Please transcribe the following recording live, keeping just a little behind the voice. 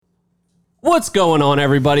What's going on,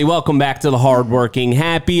 everybody? Welcome back to the Hardworking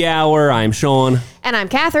Happy Hour. I'm Sean. And I'm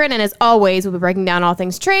Catherine, and as always, we'll be breaking down all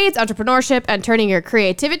things trades, entrepreneurship, and turning your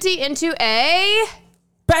creativity into a...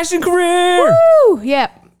 passion career! Woo!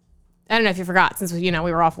 Yep. I don't know if you forgot, since, we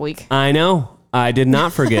were off a week. I know. I did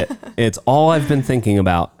not forget. It's all I've been thinking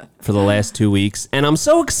about for the last 2 weeks, and I'm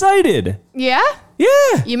so excited. Yeah?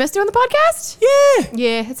 Yeah. You missed doing the podcast? Yeah.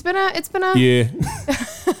 Yeah, it's been a... Yeah.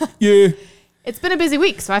 Yeah. It's been a busy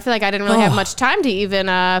week, so I feel like I didn't really have much time to even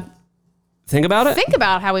think about it? think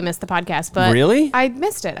about how we missed the podcast, but really? I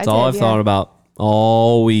missed it. That's all I've thought about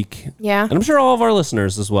all week. Yeah. And I'm sure all of our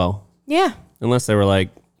listeners as well. Yeah. Unless they were like,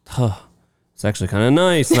 it's actually kind of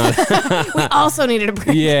nice. Not We also needed a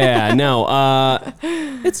break. Yeah, no.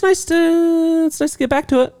 It's nice to get back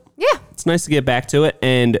to it. Yeah. It's nice to get back to it.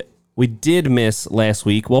 And we did miss last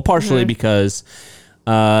week. Well, partially because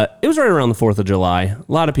it was right around the 4th of July. A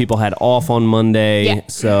lot of people had off on Monday. Yeah.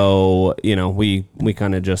 So, we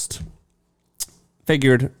kind of just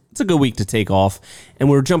figured it's a good week to take off. And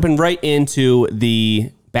we're jumping right into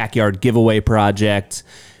the backyard giveaway project.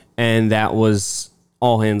 And that was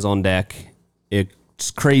all hands on deck.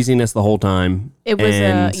 It's craziness the whole time. It was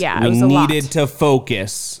and it was a lot. We needed to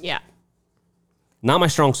focus. Yeah. Not my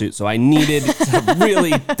strong suit, so I needed to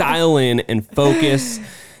really dial in and focus.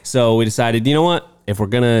 So we decided, you know what? If we're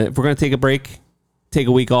gonna take a break, take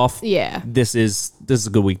a week off. Yeah. This is a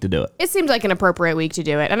good week to do it. It seemed like an appropriate week to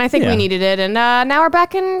do it, and I think we needed it. And now we're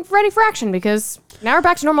back and ready for action because now we're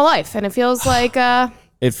back to normal life, and it feels like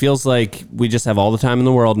it feels like we just have all the time in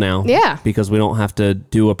the world now. Yeah. Because we don't have to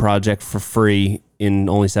do a project for free in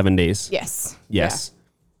only 7 days. Yes. Yes.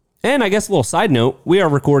 Yeah. And I guess a little side note, we are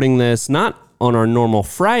recording this not on our normal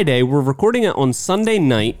Friday. We're recording it on Sunday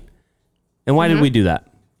night. And why did we do that?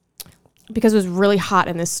 Because it was really hot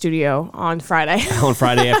in this studio on Friday. On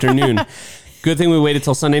Friday afternoon. Good thing we waited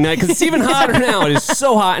till Sunday night because it's even hotter now. It is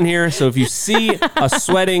so hot in here. So if you see us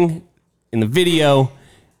sweating in the video,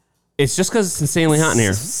 it's just because it's insanely hot in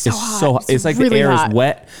here. So hot. So hot. It's like really the air hot. is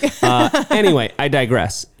wet. Anyway, I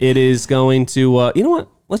digress. It is going to, you know what?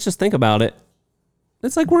 Let's just think about it.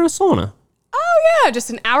 It's like we're in a sauna. Oh, yeah.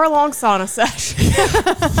 Just an hour-long sauna session.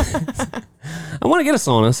 I want to get a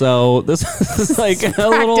sauna, so this is like a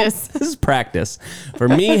little. Practice. This is practice for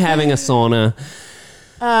me having a sauna.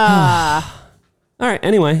 All right.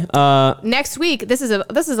 Anyway, Next week, this is a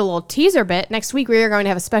little teaser bit. Next week, we are going to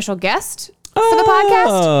have a special guest for the podcast.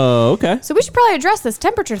 Oh, okay. So we should probably address this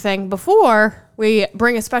temperature thing before we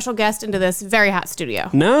bring a special guest into this very hot studio.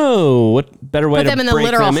 No, what better way Put to them in the break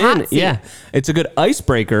literal them in? hot seat. Yeah, it's a good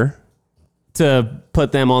icebreaker to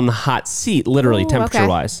put them on the hot seat, literally Ooh, temperature okay.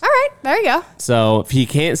 wise. All right, there you go. So if you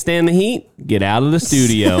can't stand the heat, get out of the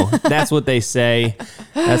studio. That's what they say.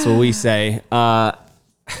 That's what we say.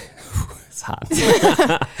 It's hot.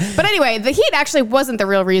 But anyway, the heat actually wasn't the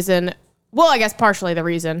real reason. Well, I guess partially the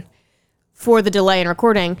reason for the delay in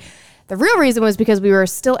recording. The real reason was because we were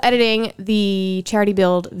still editing the charity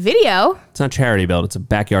build video. It's not charity build. It's a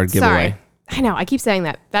backyard giveaway. Sorry. I know. I keep saying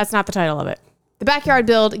that. That's not the title of it. The backyard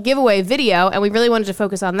build giveaway video, and we really wanted to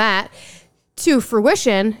focus on that to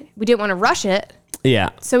fruition. We didn't want to rush it. Yeah.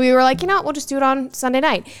 So we were like, we'll just do it on Sunday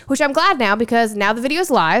night, which I'm glad now because now the video's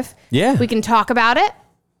live. Yeah. We can talk about it.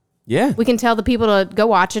 Yeah. We can tell the people to go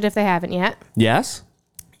watch it if they haven't yet. Yes.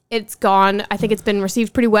 It's gone. I think it's been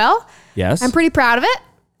received pretty well. Yes. I'm pretty proud of it.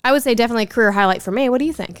 I would say definitely a career highlight for me. What do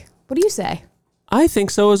you think? What do you say? I think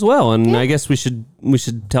so as well, and I guess we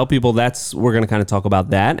should tell people we're going to kind of talk about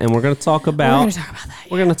that, and we're going to talk about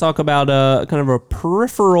kind of a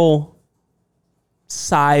peripheral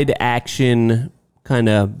side action kind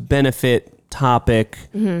of benefit topic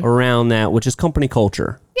around that, which is company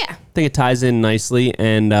culture. Yeah. I think it ties in nicely,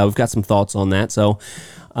 and we've got some thoughts on that. So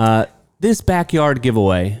this backyard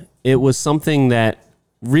giveaway, it was something that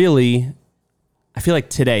really, I feel like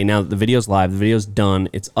today, now that the video's live, the video's done,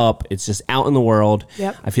 it's up, it's just out in the world.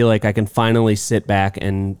 Yep. I feel like I can finally sit back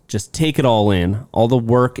and just take it all in. All the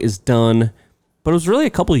work is done, but it was really a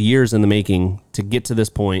couple of years in the making to get to this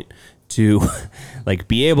point, to like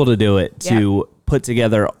be able to do it, to put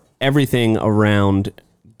together everything around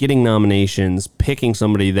getting nominations, picking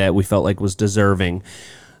somebody that we felt like was deserving,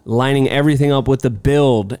 lining everything up with the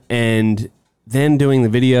build, and then doing the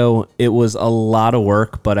video. It was a lot of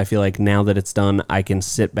work, but I feel like now that it's done, I can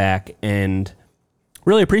sit back and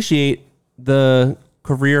really appreciate the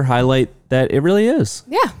career highlight that it really is.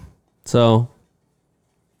 Yeah. So,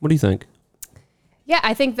 what do you think? Yeah,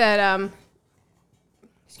 I think that,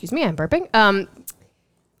 excuse me, I'm burping.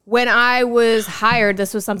 When I was hired,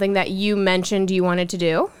 this was something that you mentioned you wanted to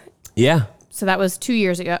do. Yeah. So that was 2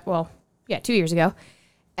 years ago. Well, yeah, 2 years ago.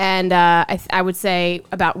 And I would say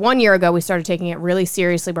about 1 year ago, we started taking it really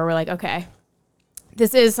seriously, where we're like, okay,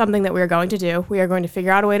 this is something that we are going to do. We are going to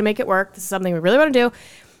figure out a way to make it work. This is something we really want to do.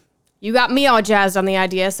 You got me all jazzed on the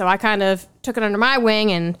idea, so I kind of took it under my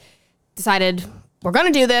wing and decided we're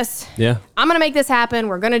going to do this. Yeah. I'm going to make this happen.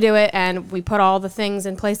 We're going to do it. And we put all the things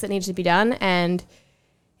in place that needed to be done. And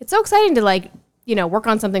it's so exciting to work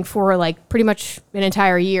on something for pretty much an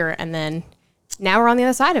entire year. And then now we're on the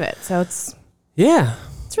other side of it. So it's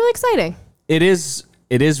really exciting. It is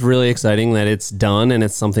really exciting that it's done and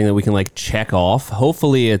it's something that we can check off.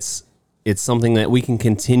 Hopefully it's something that we can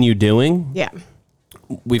continue doing. Yeah.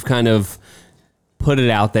 We've kind of put it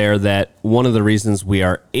out there that one of the reasons we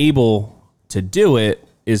are able to do it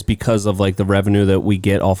is because of the revenue that we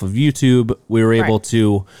get off of YouTube. We were able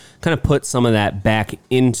to kind of put some of that back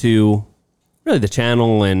into really the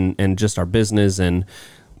channel and just our business and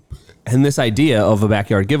this idea of a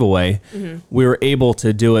backyard giveaway. We were able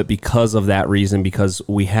to do it because of that reason, because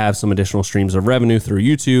we have some additional streams of revenue through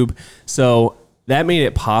YouTube. So that made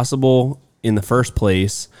it possible in the first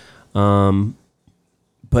place.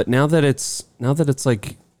 But now that it's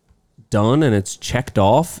done and it's checked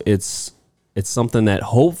off, it's something that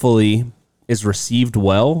hopefully is received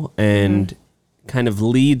well and kind of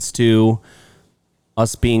leads to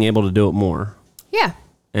us being able to do it more. Yeah.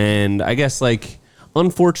 And I guess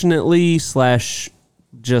unfortunately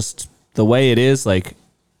 / just the way it is,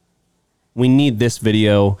 we need this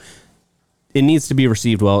video. It needs to be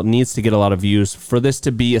received well. It needs to get a lot of views for this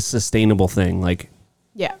to be a sustainable thing.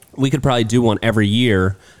 Yeah. We could probably do one every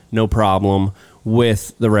year, no problem,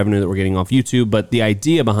 with the revenue that we're getting off YouTube. But the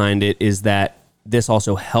idea behind it is that this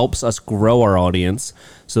also helps us grow our audience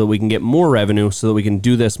so that we can get more revenue, so that we can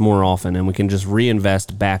do this more often and we can just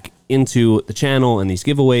reinvest back into the channel and these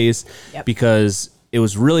giveaways. Yep. Because it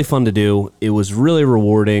was really fun to do. It was really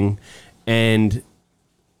rewarding. And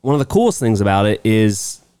one of the coolest things about it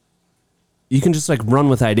is you can just run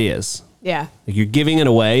with ideas. Yeah. You're giving it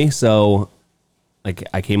away. So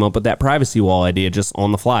I came up with that privacy wall idea just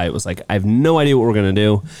on the fly. It was I have no idea what we're going to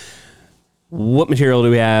do. What material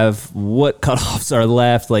do we have? What cutoffs are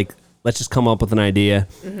left? Let's just come up with an idea.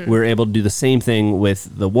 We were able to do the same thing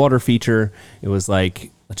with the water feature. It was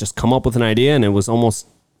let's just come up with an idea, and it was almost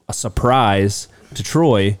a surprise to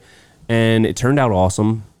Troy, and it turned out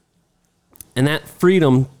awesome. And that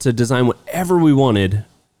freedom to design whatever we wanted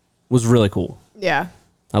was really cool. Yeah.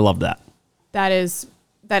 I love that. That is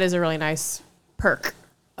a really nice perk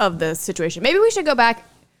of the situation. Maybe we should go back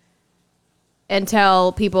and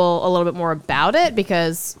tell people a little bit more about it,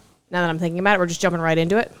 because now that I'm thinking about it, we're just jumping right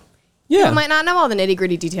into it. Yeah. People might not know all the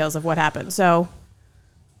nitty-gritty details of what happened. So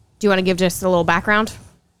do you want to give just a little background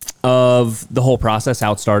of the whole process,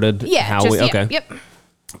 how it started? Yeah. Okay. Yep.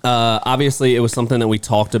 Obviously, it was something that we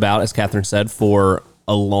talked about, as Catherine said, for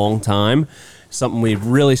a long time. Something we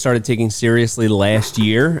really started taking seriously last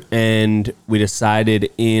year, and we decided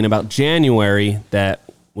in about January that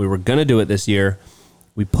we were going to do it this year.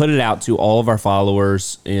 We put it out to all of our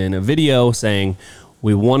followers in a video saying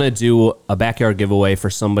we want to do a backyard giveaway for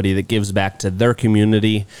somebody that gives back to their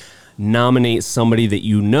community. Nominate somebody that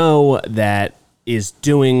you know that is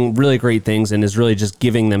doing really great things and is really just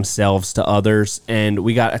giving themselves to others. And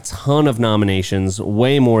we got a ton of nominations,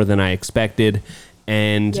 way more than I expected.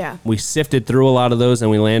 And we sifted through a lot of those,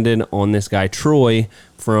 and we landed on this guy, Troy,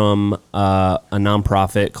 from a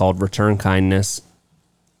nonprofit called Return Kindness.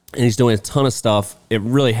 And he's doing a ton of stuff. It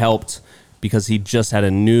really helped because he just had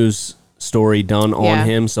a news story done on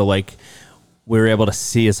him. So, we were able to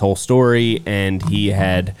see his whole story, and he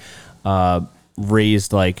had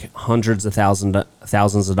raised hundreds of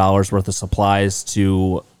thousands of dollars worth of supplies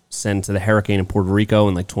to send to the hurricane in Puerto Rico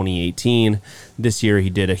in 2018. This year he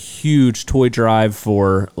did a huge toy drive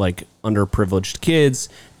for underprivileged kids,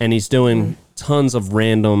 and he's doing tons of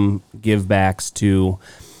random give backs to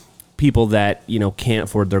people that can't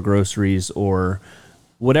afford their groceries or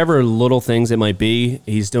whatever little things it might be.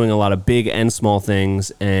 He's doing a lot of big and small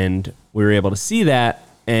things, and we were able to see that,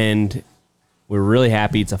 and we were really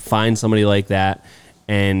happy to find somebody like that,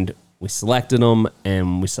 and we selected him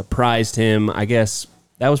and we surprised him. I guess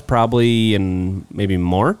that was probably in maybe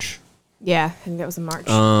March. Yeah, I think that was in March.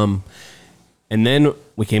 And then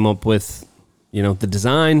we came up with, the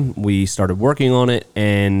design. We started working on it,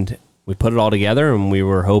 and we put it all together, and we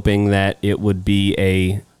were hoping that it would be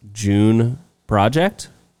a June project.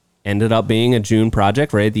 Ended up being a June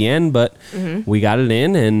project right at the end, but we got it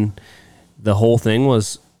in, and the whole thing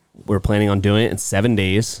was we're planning on doing it in 7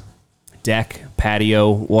 days. Deck,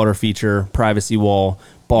 patio, water feature, privacy wall,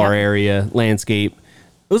 bar area, landscape.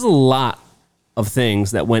 It was a lot of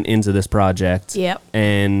things that went into this project. Yep.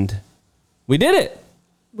 And we did it.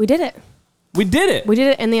 We did it. We did it. We did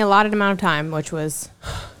it in the allotted amount of time, which was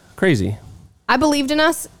Crazy. I believed in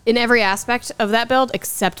us in every aspect of that build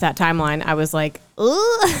except that timeline. I was like,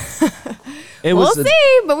 ugh. We'll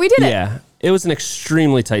see, but we did it. Yeah. It was an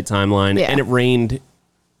extremely tight timeline, Yeah. and it rained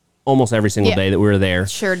almost every single day that we were there.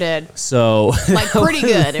 Sure did. So Like pretty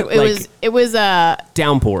good. It was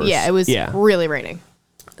downpours. yeah, it was really raining.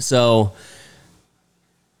 So,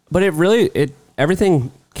 but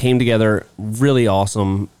everything came together really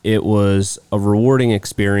awesome. It was a rewarding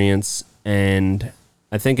experience, and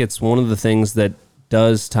I think it's one of the things that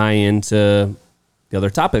does tie into the other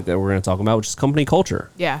topic that we're going to talk about, which is company culture.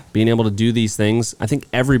 Yeah. Being able to do these things. I think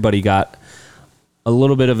everybody got a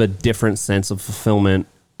little bit of a different sense of fulfillment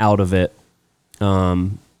out of it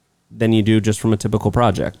than you do just from a typical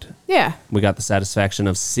project. Yeah. We got the satisfaction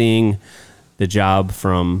of seeing the job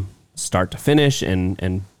from start to finish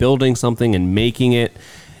and building something and making it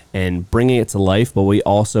and bringing it to life. But we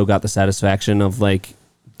also got the satisfaction of like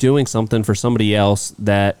doing something for somebody else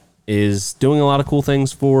that is doing a lot of cool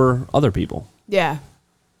things for other people. Yeah.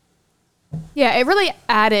 Yeah, it really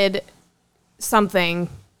added something.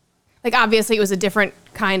 Like, obviously, it was a different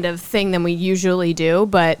kind of thing than we usually do,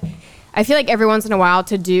 but I feel like every once in a while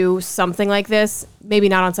to do something like this, maybe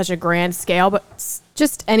not on such a grand scale, but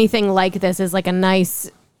just anything like this is like a nice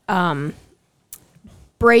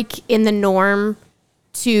break in the norm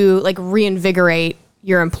to like reinvigorate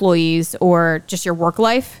your employees or just your work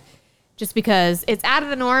life, just because it's out of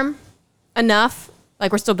the norm enough.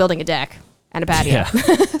 Like, we're still building a deck and a patio. Yeah.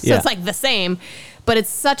 So it's like the same, but it's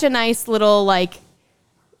such a nice little like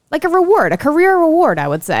a reward, a career reward, I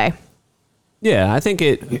would say. Yeah, I think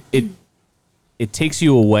it takes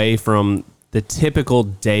you away from the typical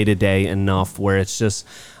day-to-day enough where it's just,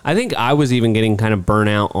 I think I was even getting kind of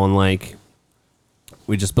burnout on like,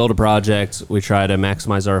 we just build a project, we try to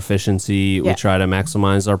maximize our efficiency, we try to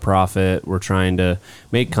maximize our profit, we're trying to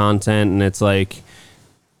make content, and it's like,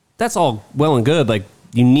 that's all well and good. Like,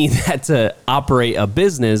 you need that to operate a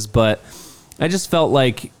business, but I just felt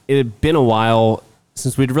like it had been a while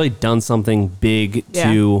since we'd really done something big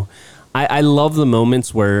to, I love the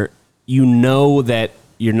moments where you know that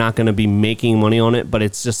you're not going to be making money on it, but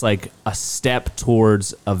it's just like a step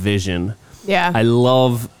towards a vision. Yeah. I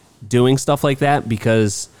love doing stuff like that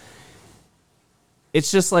because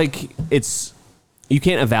it's just like, you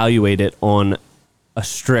can't evaluate it on a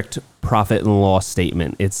strict profit and loss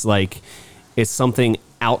statement. It's like, it's something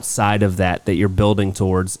outside of that you're building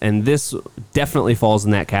towards. And this definitely falls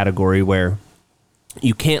in that category where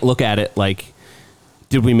you can't look at it like,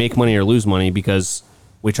 did we make money or lose money because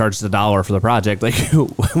we charged $1 for the project? Like,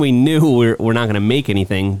 we knew we're not going to make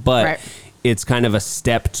anything, but it's kind of a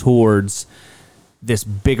step towards this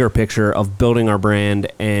bigger picture of building our brand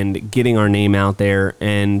and getting our name out there,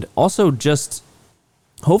 and also just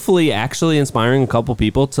hopefully actually inspiring a couple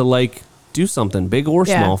people to like do something big or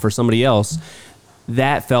small for somebody else.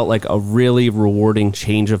 That felt like a really rewarding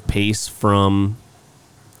change of pace from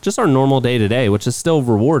just our normal day to day, which is still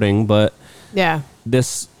rewarding, but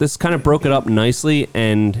this kind of broke it up nicely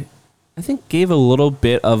and I think gave a little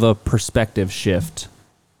bit of a perspective shift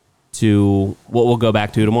to what we'll go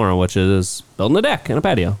back to tomorrow, which is building a deck and a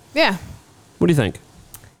patio. Yeah. What do you think?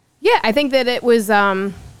 Yeah, I think that it was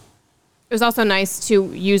also nice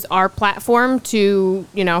to use our platform to,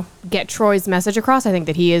 get Troy's message across. I think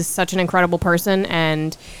that he is such an incredible person,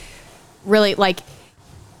 and really, like,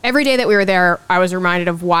 every day that we were there, I was reminded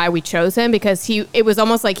of why we chose him, because it was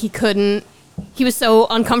almost like he was so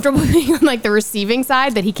uncomfortable being on like the receiving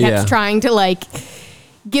side that he kept trying to like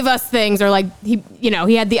give us things, or like he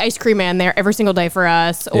had the ice cream man there every single day for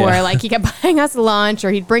us, or like he kept buying us lunch,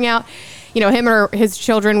 or he'd bring out, him or his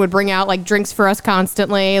children would bring out like drinks for us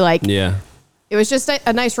constantly. Like, it was just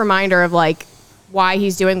a nice reminder of like why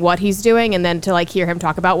he's doing what he's doing, and then to like hear him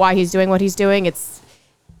talk about why he's doing what he's doing. It's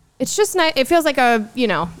just nice. It feels like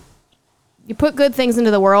you put good things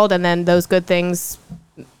into the world, and then those good things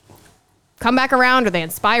come back around, or they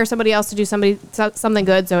inspire somebody else to do something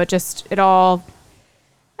good. So it all,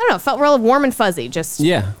 I don't know, felt real warm and fuzzy. Just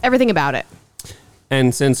everything about it.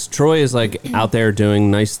 And since Troy is like out there doing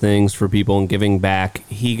nice things for people and giving back,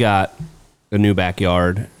 he got a new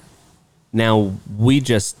backyard. Now we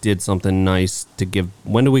just did something nice to give.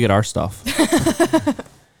 When do we get our stuff?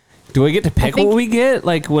 Do we get to pick what we get?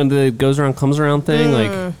 Like when the goes around comes around thing?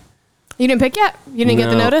 Like, you didn't pick yet? You didn't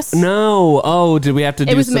get the notice? No. Oh, did we have to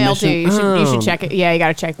do it was submission? mailed to you. You should check it. Yeah, you got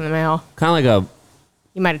to check in the mail. Kind of like a...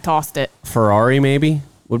 You might have tossed it. Ferrari, maybe?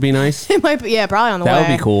 Would be nice. It might be. Yeah, probably on the way. That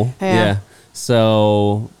would be cool. Yeah.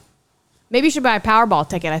 So Maybe you should buy a Powerball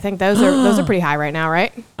ticket. I think those are pretty high right now,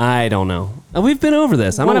 right? I don't know. We've been over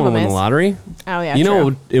this. I One don't of want to them win the is. lottery. Oh yeah, You know true.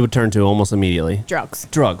 what it would turn to almost immediately? Drugs.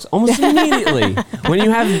 Drugs. Almost immediately. When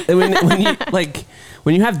you have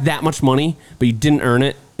when you have that much money but you didn't earn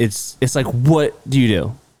it, it's like, what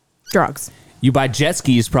do? Drugs. You buy jet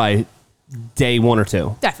skis probably day 1 or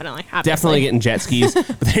 2. Definitely. Obviously. Definitely getting jet skis.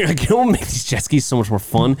 But then you're like, you know what make these jet skis so much more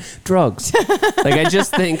fun? Drugs. Like, I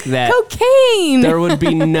just think that cocaine. there would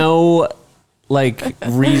be no like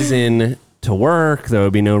reason to work. There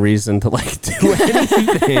would be no reason to like do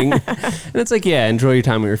anything. And it's like, yeah, enjoy your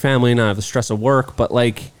time with your family, not have the stress of work. But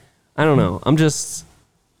like, I don't know. I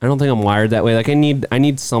don't think I'm wired that way. Like, I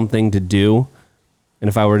need something to do. And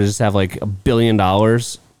if I were to just have like $1 billion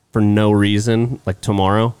for no reason, like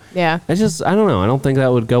tomorrow, Yeah. I don't know. I don't think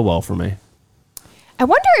that would go well for me. I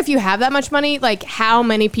wonder if you have that much money, like how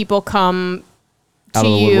many people come Out to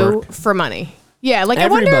of the you woodwork? for money? Yeah, like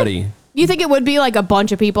Everybody. I wonder. You think it would be like a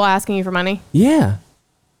bunch of people asking you for money? Yeah.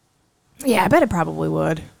 Yeah, I bet it probably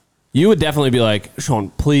would. You would definitely be like, Sean,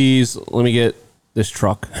 please let me get this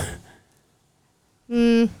truck.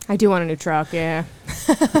 I do want a new truck, yeah.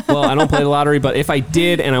 Well, I don't play the lottery, but if I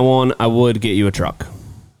did and I won, I would get you a truck.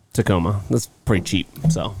 Tacoma. That's pretty cheap.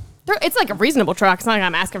 So It's like a reasonable truck. It's not like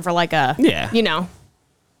I'm asking for like a, Yeah. you know,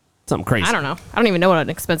 something crazy. I don't know. I don't even know what an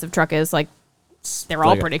expensive truck is. Like, they're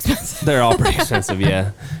all Like pretty expensive. They're all pretty expensive,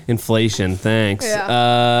 yeah. Inflation, thanks.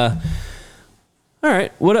 Yeah. All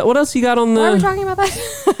right. What else you got on the... Why are we talking about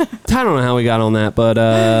that? I don't know how we got on that, but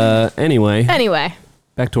anyway. Anyway,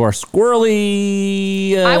 Back to our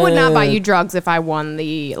squirrely... I would not buy you drugs if I won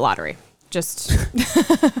the lottery. Just,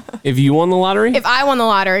 If you won the lottery, if I won the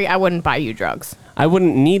lottery, I wouldn't buy you drugs. I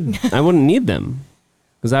wouldn't need them.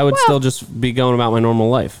 Because I would still just be going about my normal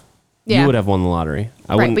life. Yeah. You would have won the lottery.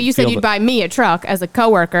 I Right, wouldn't but you said feel you'd the- buy me a truck as a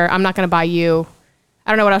coworker. I'm not going to buy you.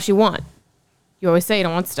 I don't know what else you want. You always say you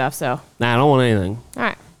don't want stuff, so all Nah, I don't want anything.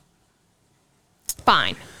 right,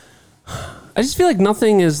 fine. I just feel like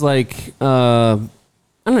nothing is like...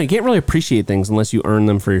 I don't know. You can't really appreciate things unless you earn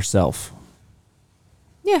them for yourself.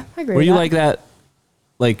 Yeah, I agree. Were with you that. like that?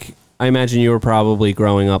 Like, I imagine you were probably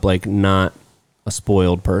growing up like not a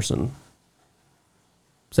spoiled person.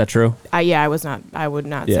 Is that true? Yeah, I was not. I would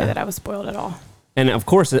not Yeah. say that I was spoiled at all. And of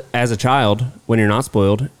course, as a child, when you're not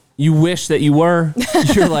spoiled, you wish that you were.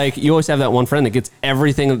 You're like, you always have that one friend that gets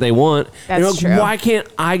everything that they want. And That's you're like, true. why can't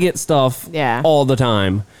I get stuff Yeah. all the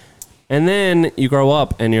time? And then you grow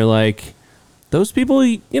up and you're like, those people,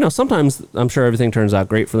 you know, sometimes I'm sure everything turns out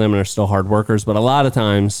great for them and they're still hard workers, but a lot of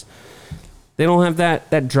times they don't have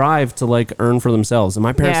that drive to like earn for themselves. And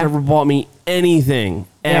my parents Yeah. never bought me anything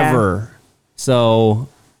ever. So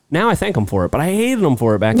now I thank them for it, but I hated them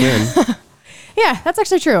for it back then. Yeah, that's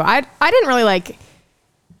actually true. I didn't really like.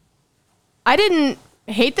 I didn't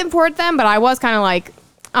hate them for it then, but I was kind of like,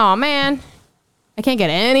 oh man, I can't get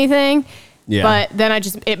anything. Yeah. But then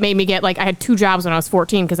it made me get like, I had 2 jobs when I was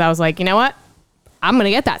 14 because I was like, you know what? I'm going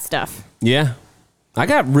to get that stuff. Yeah. I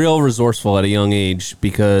got real resourceful at a young age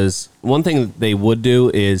because one thing that they would do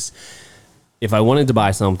is if I wanted to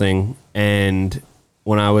buy something, and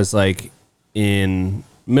when I was like in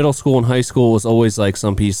middle school and high school, it was always like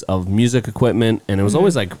some piece of music equipment, and it was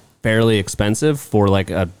always like fairly expensive for like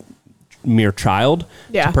a mere child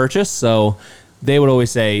Yeah. to purchase. So they would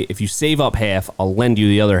always say, if you save up half, I'll lend you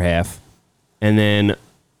the other half. And then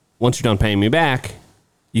once you're done paying me back,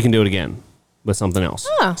 you can do it again with something else.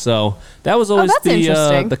 Oh. So that was always that's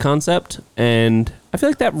interesting. the concept. And I feel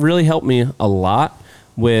like that really helped me a lot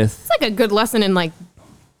with... It's like a good lesson in like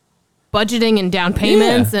budgeting and down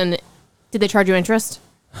payments. Yeah. And did they charge you interest?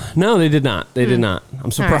 No, they did not. They did not.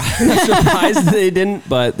 I'm surprised. I'm surprised they didn't,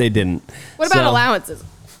 but they didn't. What about So, allowances?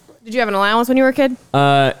 Did you have an allowance when you were a kid?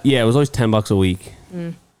 Yeah, it was always $10 a week.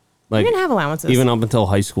 Like, You didn't have allowances. even up until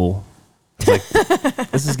high school. It's like,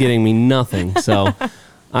 this is getting me nothing. So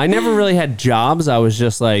I never really had jobs. I was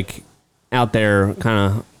just like out there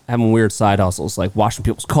kind of having weird side hustles, like washing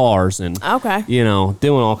people's cars and, Okay. you know,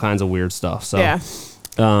 doing all kinds of weird stuff. So, Yeah.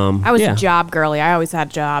 I was yeah. a job girly. I always had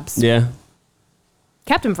jobs. Yeah.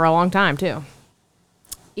 Kept them for a long time too.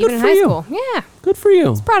 Even in for high you. school. Yeah. Good for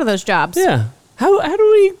you. Proud of those jobs. Yeah. How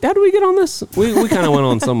do we get on this? We kind of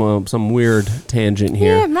went on some weird tangent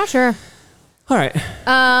here. Yeah, I'm not sure. All right.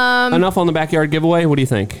 Enough on the backyard giveaway. What do you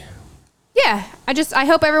think? Yeah. I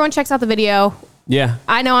hope everyone checks out the video. Yeah.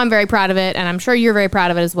 I know I'm very proud of it, and I'm sure you're very proud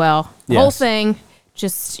of it as well. The whole Yes. thing,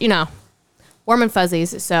 just, you know, warm and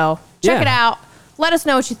fuzzies. So check Yeah. it out. Let us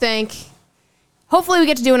know what you think. Hopefully we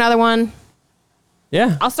get to do another one.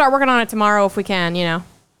 Yeah. I'll start working on it tomorrow if we can, you know.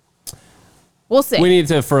 We'll see. We need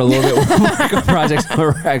to, for a little bit, work on projects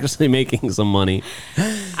where we're actually making some money.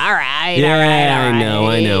 All right. Yeah, all right.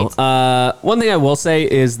 I know. One thing I will say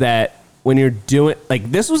is that when you're doing,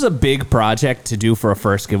 like, this was a big project to do for a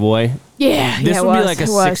first giveaway. Yeah, This would be like a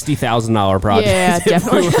 $60,000 project Yeah, if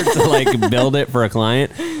definitely. we were to like build it for a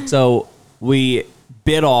client. So we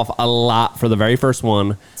bid off a lot for the very first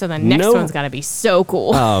one. So the next one's got to be so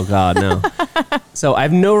cool. Oh God, no. So I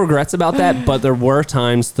have no regrets about that, but there were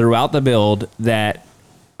times throughout the build that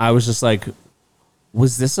I was just like,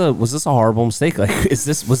 was this a horrible mistake? Like,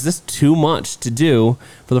 was this too much to do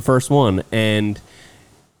for the first one? And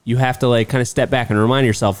you have to like kind of step back and remind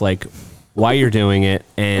yourself like why you're doing it.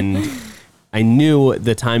 And I knew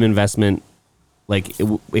the time investment, like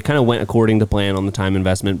it kind of went according to plan on the time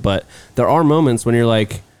investment, but there are moments when you're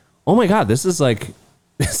like, oh my God, this is a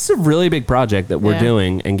really big project that we're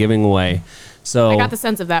doing and giving away. So I got the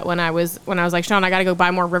sense of that when I was like, Sean, I got to go buy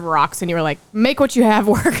more river rocks. And you were like, make what you have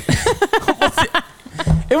work.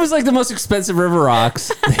 it was like the most expensive river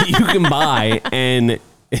rocks that you can buy. And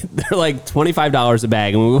they're like $25 a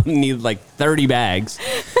bag, and we would need like 30 bags.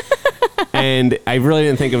 And I really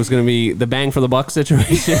didn't think it was going to be the bang for the buck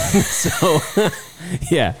situation. So,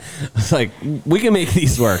 yeah, I was like, we can make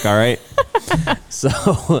these work, all right?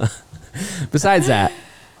 So, besides that,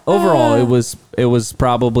 overall, it was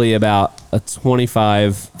probably about a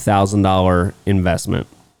 $25,000 investment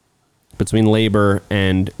between labor,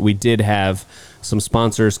 and we did have some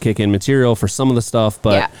sponsors kick in material for some of the stuff,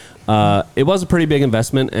 but it was a pretty big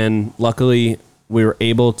investment, and luckily we were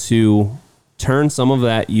able to turn some of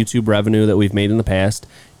that YouTube revenue that we've made in the past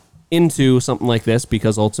into something like this,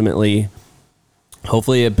 because ultimately,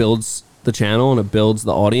 hopefully it builds the channel and it builds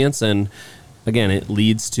the audience, and again, it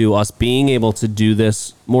leads to us being able to do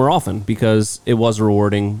this more often because it was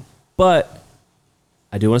rewarding, but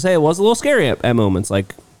I do want to say it was a little scary at moments,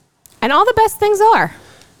 like. And all the best things are.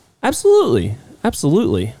 Absolutely.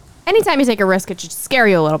 Anytime you take a risk, it should scare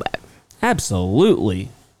you a little bit. Absolutely.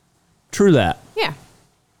 True that. Yeah.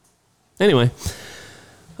 Anyway,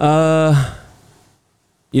 you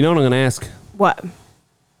know what I'm going to ask? What?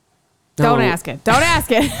 Don't ask it. Don't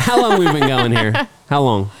ask it. How long we've been going here? How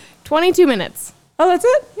long? 22 minutes. Oh, that's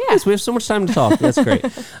it? Yeah. Yes, we have so much time to talk. That's great.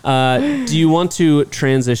 Do you want to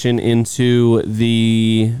transition into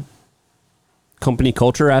the company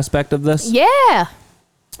culture aspect of this? Yeah.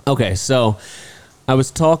 Okay, so I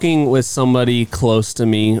was talking with somebody close to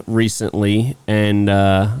me recently, and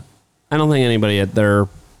I don't think anybody at their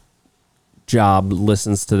job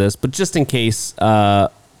listens to this, but just in case,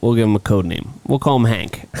 we'll give him a code name. We'll call him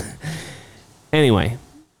Hank. Anyway.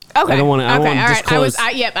 Okay. I don't want to disclose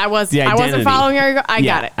I wasn't identity. following your. I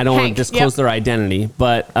got it. I don't want to disclose their identity,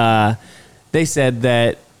 but they said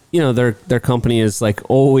that, you know, their company is like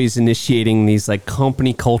always initiating these like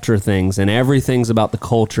company culture things, and everything's about the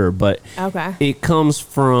culture, but it comes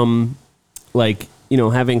from like, you know,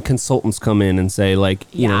 having consultants come in and say like,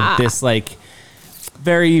 you know, this like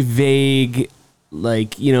very vague,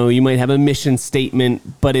 like, you know, you might have a mission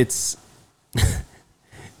statement, but it's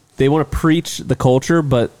they want to preach the culture,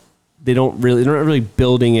 but they're not really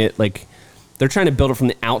building it. Like, they're trying to build it from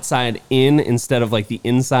the outside in instead of like the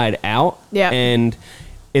inside out. Yeah. And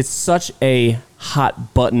it's such a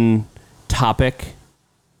hot button topic.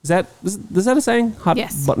 Is that a saying? Hot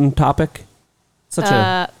button topic?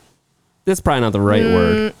 That's probably not the right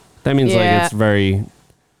word. That means like it's very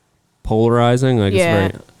polarizing. Like it's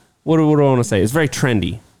very, what do I want to say? It's very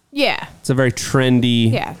trendy. Yeah. It's a very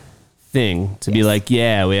trendy thing to be like,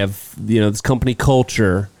 yeah, we have, you know, this company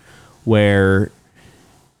culture where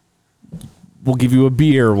we'll give you a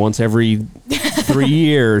beer once every 3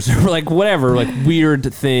 years or like whatever, like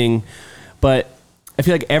weird thing. But I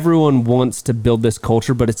feel like everyone wants to build this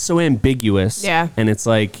culture, but it's so ambiguous. Yeah. And it's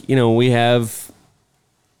like, you know, we have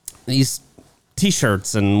these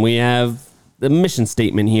t-shirts and we have the mission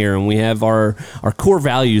statement here and we have our core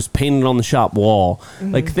values painted on the shop wall.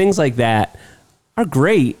 Mm-hmm. Like things like that are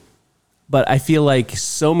great, but I feel like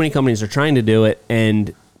so many companies are trying to do it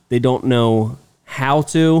and they don't know how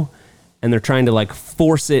to, and they're trying to like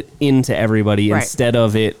force it into everybody instead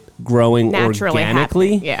of it growing naturally,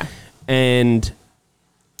 organically. Yeah. And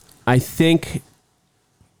I think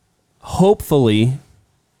hopefully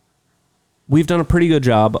we've done a pretty good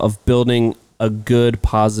job of building a good,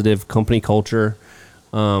 positive company culture.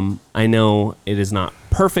 I know it is not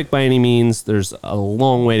perfect by any means. There's a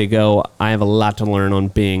long way to go. I have a lot to learn on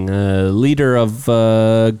being a leader of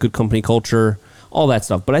good company culture, all that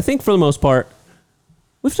stuff. But I think for the most part,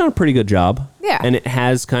 we've done a pretty good job. Yeah. And it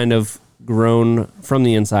has kind of grown from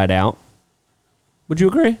the inside out. Would you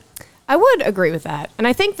agree? I would agree with that. And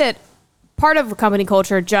I think that part of company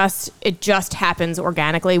culture just happens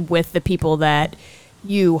organically with the people that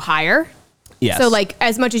you hire. Yes. So like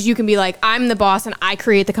as much as you can be like, I'm the boss and I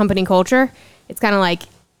create the company culture, it's kind of like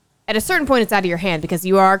at a certain point it's out of your hand because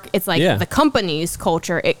it's like the company's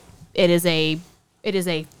culture. It is a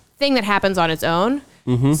thing that happens on its own.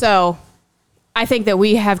 Mm-hmm. So I think that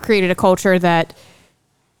we have created a culture that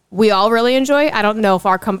we all really enjoy. I don't know if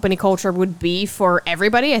our company culture would be for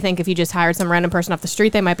everybody. I think if you just hired some random person off the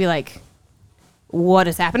street, they might be like, what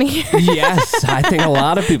is happening here? Yes, I think a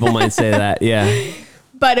lot of people might say that. Yeah.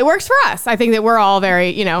 But it works for us. I think that we're all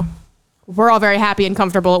very happy and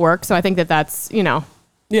comfortable at work. So I think that that's,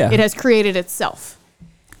 it has created itself.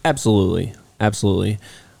 Absolutely. Absolutely.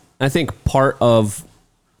 I think part of,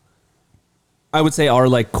 I would say our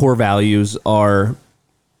like core values are,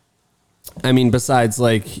 I mean, besides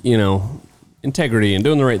like, integrity and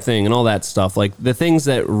doing the right thing and all that stuff, like the things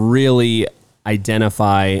that really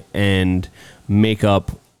identify and make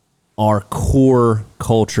up our core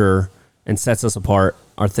culture and sets us apart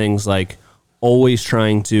are things like always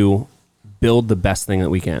trying to build the best thing that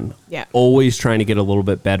we can. Yeah. Always trying to get a little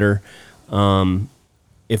bit better.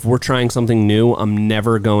 If we're trying something new, I'm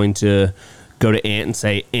never going to go to Ant and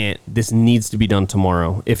say, Ant, this needs to be done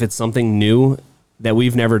tomorrow. If it's something new that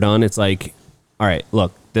we've never done, it's like, all right,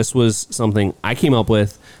 look, this was something I came up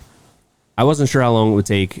with. I wasn't sure how long it would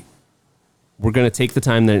take. We're going to take the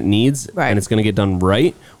time that it needs, and it's going to get done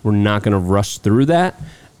right. We're not going to rush through that.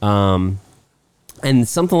 And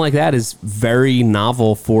something like that is very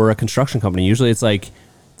novel for a construction company. Usually it's like,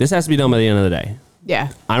 this has to be done by the end of the day.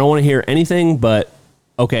 Yeah. I don't want to hear anything, but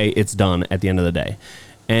okay, it's done at the end of the day.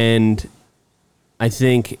 And I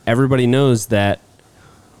think everybody knows that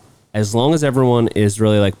as long as everyone is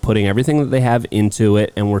really like putting everything that they have into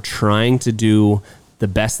it and we're trying to do the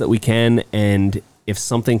best that we can, and if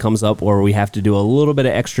something comes up or we have to do a little bit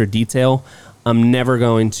of extra detail, I'm never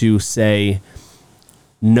going to say,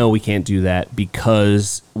 no, we can't do that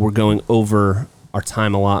because we're going over our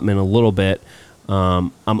time allotment a little bit.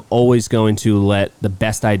 I'm always going to let the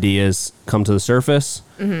best ideas come to the surface,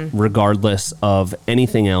 regardless of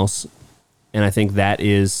anything else. And I think that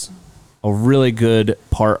is a really good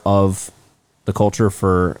part of the culture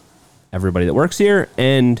for everybody that works here.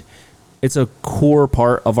 And it's a core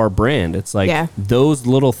part of our brand. It's like those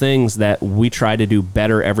little things that we try to do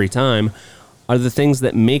better every time are the things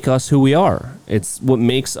that make us who we are. It's what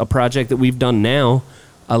makes a project that we've done now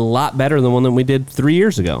a lot better than one that we did 3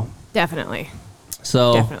 years ago. Definitely.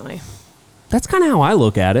 So that's kind of how I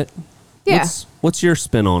look at it. Yeah. What's your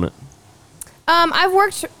spin on it? I've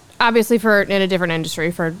worked obviously in a different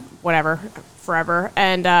industry for forever.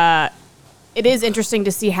 And it is interesting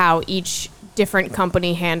to see how each different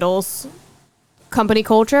company handles company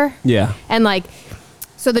culture. Yeah. And like,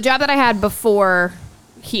 so the job that I had before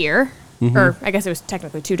here, or I guess it was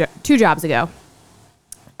technically two jobs ago,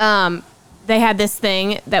 they had this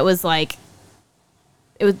thing that was like,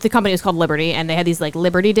 the company was called Liberty, and they had these like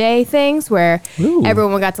Liberty Day things where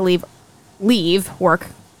everyone got to leave work,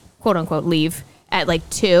 quote unquote, leave at like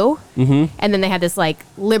 2. And then they had this like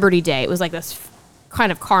Liberty Day. It was like this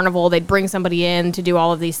kind of carnival. They'd bring somebody in to do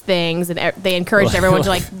all of these things, and they encouraged everyone to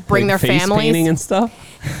like bring their face families. Painting and stuff.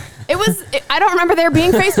 I don't remember there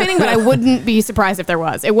being face painting, but I wouldn't be surprised if there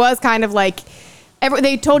was. It was kind of like,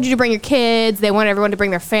 they told you to bring your kids. They wanted everyone to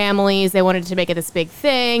bring their families. They wanted to make it this big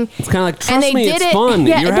thing. It's kind of like, trust me, it's fun.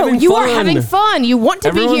 Yeah, you are having fun. You want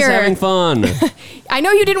to be here. Everyone's having fun. I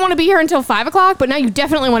know you didn't want to be here until 5 o'clock, but now you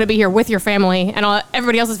definitely want to be here with your family and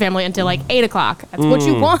everybody else's family until like 8 o'clock. That's what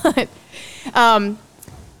you want.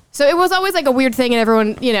 So it was always like a weird thing, and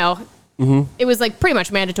everyone, it was like pretty much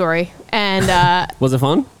mandatory. And was it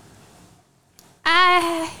fun?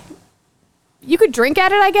 You could drink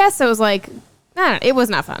at it, I guess. So it was like, it was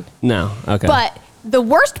not fun. No, okay. But the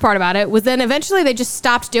worst part about it was then eventually they just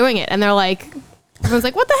stopped doing it, and they're like, everyone's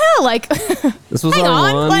like, what the hell? Like, this was hang our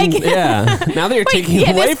on. one. Like, yeah. Now that you're taking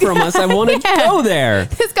away from us, I wanted to go there.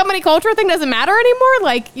 This company culture thing doesn't matter anymore.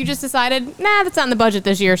 Like, you just decided, that's not in the budget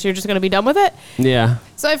this year, so you're just going to be done with it. Yeah.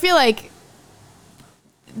 So I feel like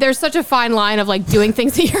there's such a fine line of like doing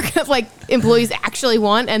things that your like employees actually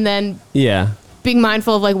want, and then being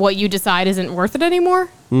mindful of like what you decide isn't worth it anymore.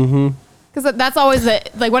 Because that's always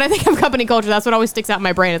like when I think of company culture, that's what always sticks out in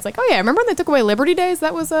my brain. It's like, oh yeah, remember when they took away Liberty Days?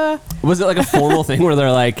 That was Was it like a formal thing where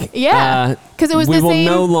they're like, because it was we will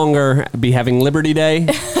no longer be having Liberty Day.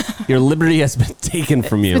 Your liberty has been taken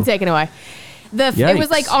from you. It's been taken away. It was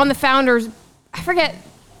like on the founders. I forget.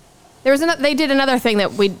 There was they did another thing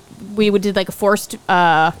that we did like a forced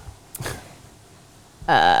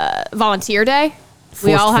volunteer day.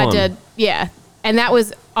 We all had to and that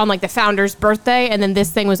was on like the founder's birthday, and then this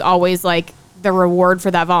thing was always like the reward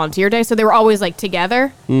for that volunteer day. So they were always like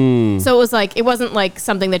together. So it was like, it wasn't like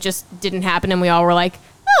something that just didn't happen and we all were like,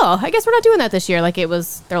 oh, I guess we're not doing that this year. Like they're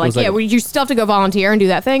like, yeah, you still have to go volunteer and do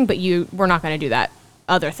that thing, but we're not going to do that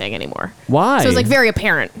other thing anymore. Why? So it was like very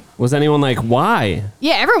apparent. Was anyone like, why?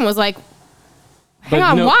 Yeah, everyone was like, hang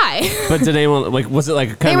on, why? But did anyone, like, was it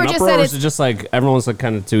like kind of an uproar, or was it just like everyone was like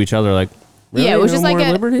kind of to each other like, really? Yeah, it was no just like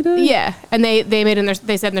more Liberty Day? Yeah, and they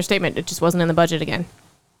said in their statement it just wasn't in the budget again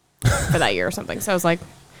for that year or something. So I was like,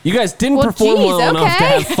 you guys didn't perform well enough to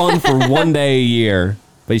have fun for one day a year,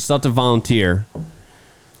 but you still have to volunteer.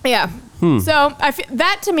 Yeah. So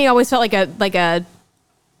that to me always felt like a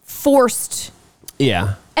forced.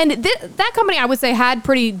 Yeah. And that company, I would say, had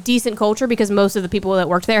pretty decent culture because most of the people that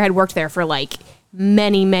worked there had worked there for like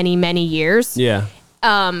many, many, many years. Yeah.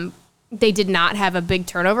 They did not have a big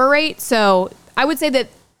turnover rate. So I would say that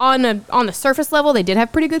on the surface level, they did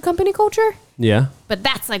have pretty good company culture. Yeah. But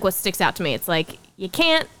that's like what sticks out to me. It's like you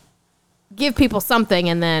can't give people something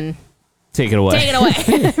and then take it away.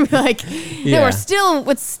 Like, it's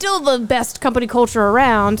still the best company culture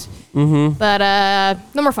around. Mm-hmm. But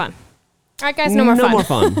no more fun. All right, guys, no more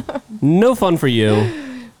fun. No fun for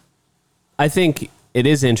you. I think it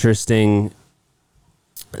is interesting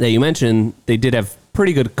that you mentioned they did have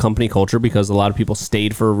pretty good company culture because a lot of people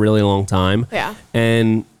stayed for a really long time. Yeah.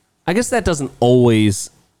 And I guess that doesn't always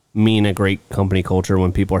mean a great company culture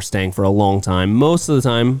when people are staying for a long time. Most of the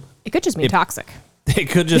time, it could just be toxic. It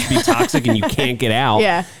could just be toxic and you can't get out.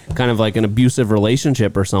 Yeah. Kind of like an abusive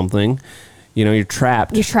relationship or something. You know, you're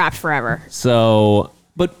trapped. You're trapped forever. So,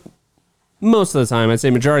 but most of the time, I'd say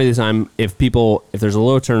majority of the time, if there's a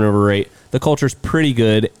low turnover rate, the culture's pretty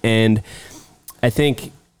good. And I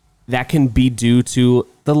think that can be due to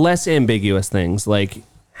the less ambiguous things like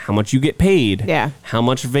how much you get paid, how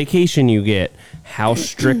much vacation you get, how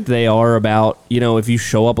strict they are about, if you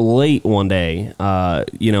show up late one day,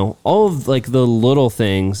 all of like the little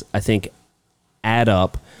things I think add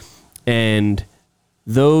up, and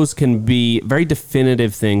those can be very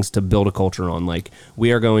definitive things to build a culture on. Like,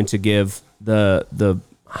 we are going to give the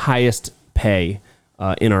highest pay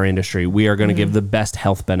in our industry. We are going to give the best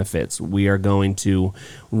health benefits. We are going to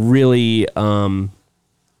really,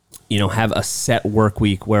 have a set work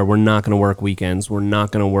week where we're not going to work weekends. We're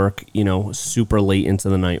not going to work, super late into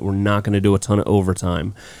the night. We're not going to do a ton of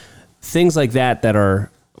overtime. Things like that are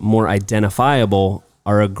more identifiable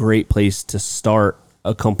are a great place to start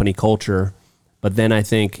a company culture. But then I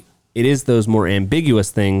think it is those more ambiguous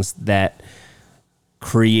things that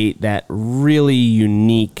create that really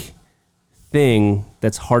unique thing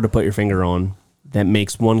that's hard to put your finger on, that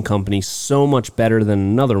makes one company so much better than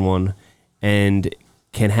another one and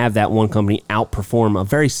can have that one company outperform a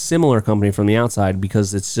very similar company from the outside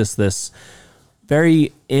because it's just this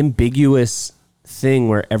very ambiguous thing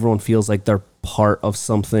where everyone feels like they're part of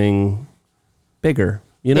something bigger,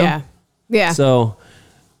 Yeah. So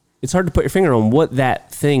it's hard to put your finger on what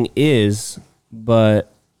that thing is,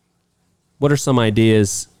 but what are some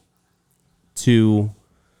ideas to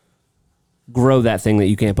grow that thing that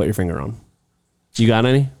you can't put your finger on? You got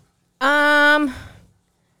any?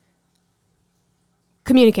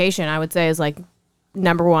 Communication, I would say, is like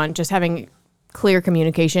number one. Just having clear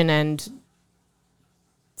communication and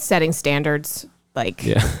setting standards. Like,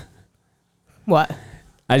 yeah. What?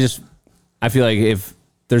 I feel like if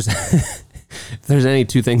there's if there's any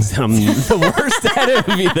two things that I'm the worst at, it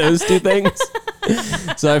would be those two things.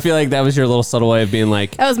 So I feel like that was your little subtle way of being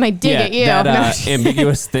like, that was my dig at you. That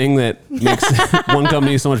ambiguous thing that makes one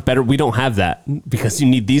company so much better. We don't have that because you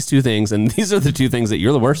need these two things, and these are the two things that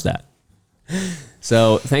you're the worst at.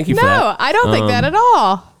 So thank you for that. No, I don't think that at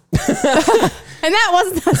all. And that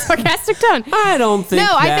wasn't a sarcastic tone. I don't think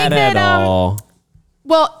that at all.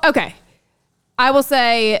 Well, okay. I will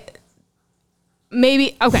say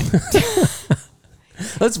maybe, okay.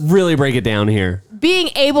 Let's really break it down here. Being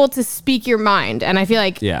able to speak your mind. And I feel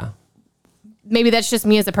like maybe that's just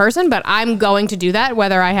me as a person, but I'm going to do that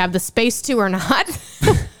whether I have the space to or not.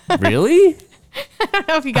 Really? I don't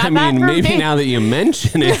know if you got that. I mean, maybe now that you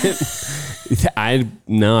mention it, I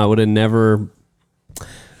would have never.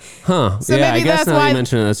 Huh. So yeah, maybe I guess that's now why, that you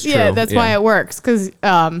mention it, that's true. Yeah, that's why it works. Because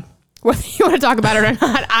whether you want to talk about it or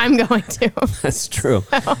not, I'm going to. That's true.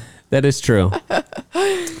 That is true.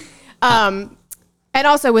 And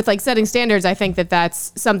also with like setting standards, I think that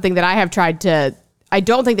that's something that I have tried to. I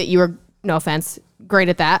don't think that you were, no offense, great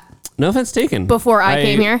at that. No offense taken. Before I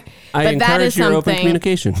came here, but that is your open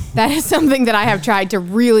communication. That is something that I have tried to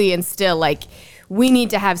really instill. Like, we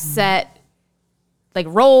need to have set like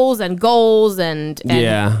roles and goals and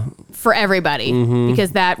for everybody,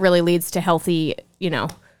 because that really leads to healthy,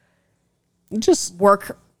 just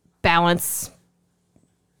work balance.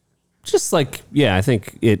 Just like, yeah, I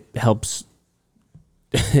think it helps.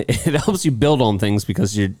 It helps you build on things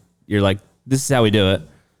because you're like, this is how we do it.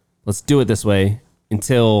 Let's do it this way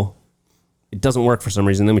until it doesn't work for some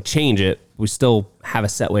reason. Then we change it. We still have a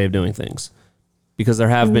set way of doing things. Because there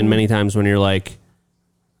have been many times when you're like,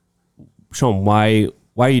 Sean, why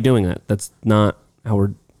are you doing that? That's not how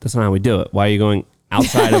we do it. Why are you going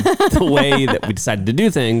outside of the way that we decided to do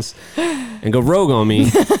things and go rogue on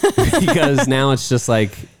me? Because now it's just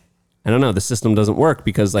like, I don't know, the system doesn't work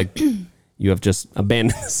because like you have just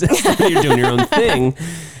abandoned the system. You're doing your own thing.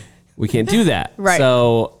 We can't do that. Right.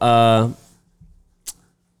 So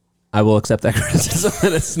I will accept that criticism.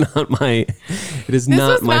 It is not my This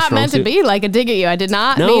was not meant to be like a dig at you. I did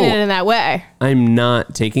not mean it in that way. I'm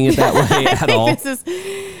not taking it that way at all.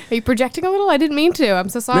 Are you projecting a little? I didn't mean to. I'm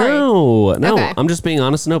so sorry. No. Okay. I'm just being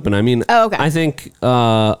honest and open. I mean, okay. I think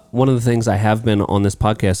one of the things I have been on this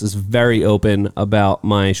podcast is very open about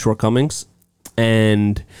my shortcomings.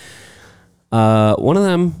 And one of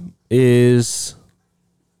them is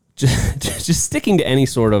just sticking to any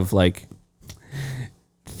sort of like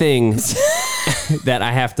thing that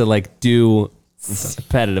I have to like do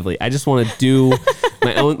repetitively. I just want to do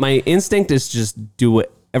my instinct is just do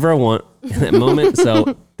whatever I want in that moment.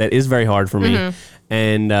 So that is very hard for me.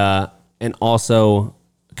 Mm-hmm. And also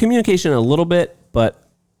communication a little bit, but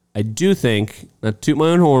I do think, not to toot my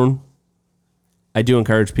own horn, I do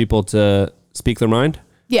encourage people to speak their mind.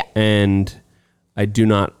 Yeah. And I do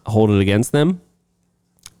not hold it against them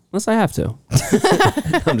unless I have to.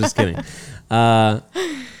 I'm just kidding.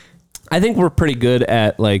 I think we're pretty good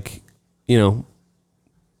at like, you know,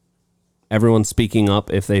 everyone speaking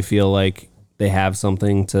up if they feel like they have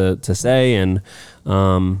something to say. And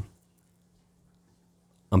I'm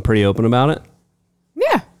pretty open about it.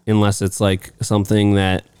 Yeah. Unless it's like something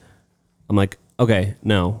that I'm like, okay,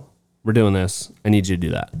 no, we're doing this. I need you to do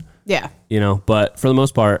that. Yeah. You know, but for the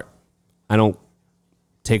most part, I don't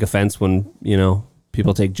take offense when, you know,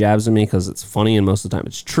 people take jabs at me because it's funny and most of the time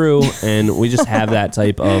it's true. And we just have that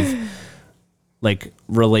type of like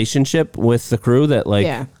relationship with the crew that like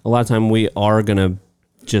a lot of time we are going to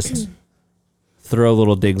just throw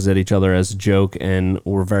little digs at each other as a joke, and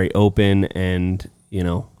we're very open. And, you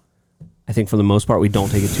know, I think for the most part, we don't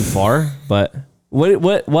take it too far, but what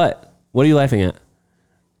are you laughing at?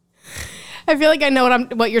 I feel like I know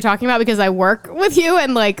what you're talking about because I work with you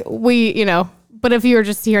and like we, you know, but if you were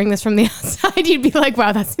just hearing this from the outside, you'd be like,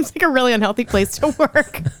 wow, that seems like a really unhealthy place to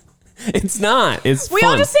work. It's not. It's we fun.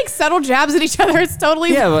 all just take subtle jabs at each other. It's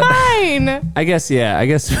totally fine. I guess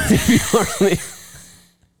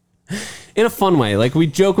in a fun way. Like we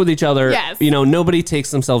joke with each other. Yes. You know, nobody takes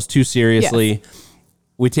themselves too seriously. Yes.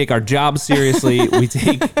 We take our job seriously. We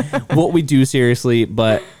take what we do seriously,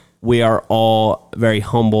 but we are all very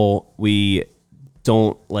humble. We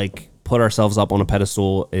don't like put ourselves up on a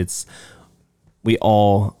pedestal. We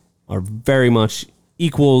all are very much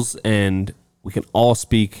equals, and we can all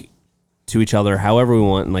speak to each other however we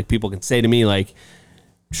want. And like people can say to me like,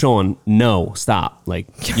 Sean, no, stop. Like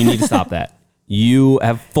you need to stop that. You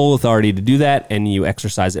have full authority to do that, and you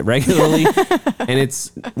exercise it regularly.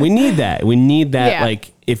 And we need that. We need that. Yeah.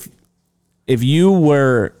 Like if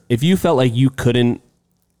you felt like you couldn't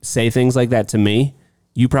say things like that to me,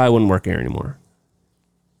 you probably wouldn't work here anymore.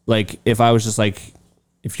 Like if I was just like,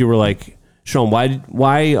 if you were like, Sean, why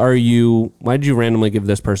did you randomly give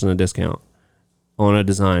this person a discount on a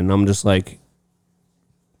design? And I'm just like,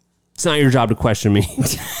 it's not your job to question me.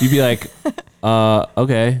 You'd be like,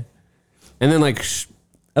 okay. And then like,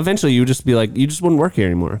 eventually you would just be like, you just wouldn't work here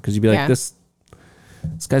anymore. Cause you'd be like, this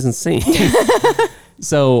guy's insane.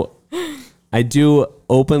 So I do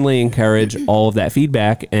openly encourage all of that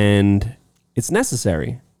feedback, and it's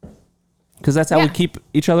necessary. Because that's how we keep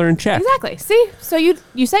each other in check. Exactly. See, so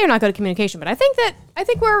you say you're not good at communication, but I think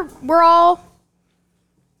we're all.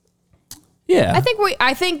 Yeah. I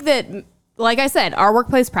think that, like I said, our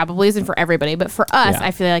workplace probably isn't for everybody, but for us, I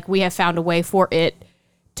feel like we have found a way for it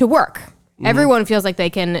to work. Mm-hmm. Everyone feels like they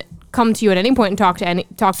can come to you at any point and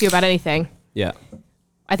talk to you about anything. Yeah.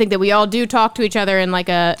 I think that we all do talk to each other in like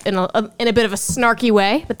in a bit of a snarky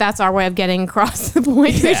way, but that's our way of getting across the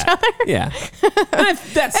point to each other. Yeah. And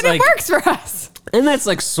it works for us. And that's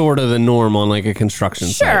like sort of the norm on like a construction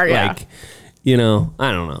site. Sure, yeah. Like, you know,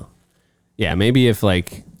 I don't know. Yeah, maybe if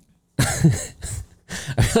like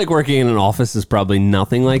I feel like working in an office is probably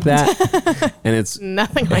nothing like that. And it's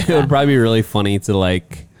nothing like that. It would probably be really funny to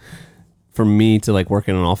like for me to like work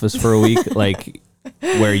in an office for a week, like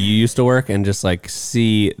where you used to work, and just like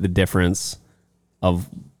see the difference of,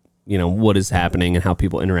 what is happening and how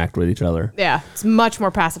people interact with each other. Yeah, it's much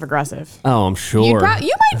more passive aggressive. Oh, I'm sure. You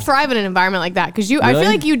might thrive in an environment like that because I feel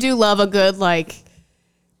like you do love a good like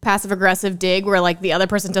passive aggressive dig where like the other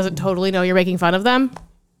person doesn't totally know you're making fun of them.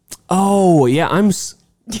 Oh yeah, I'm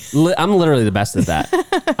literally the best at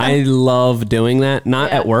that. I love doing that.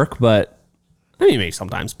 Not at work, but I mean maybe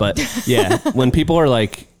sometimes. But yeah, when people are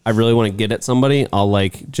like, I really want to get at somebody, I'll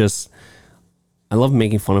like I love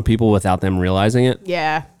making fun of people without them realizing it.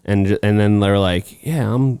 Yeah. And then they're like,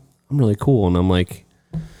 yeah, I'm really cool. And I'm like,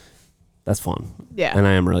 that's fun. Yeah. And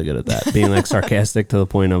I am really good at that. Being like sarcastic to the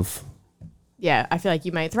point of. Yeah. I feel like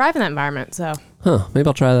you might thrive in that environment. So. Maybe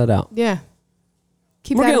I'll try that out. Yeah.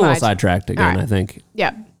 We're getting a little sidetracked again, right. I think. Yeah.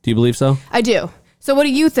 Do you believe so? I do. So what do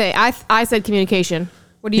you think? I said communication.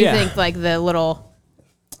 What do you think like the little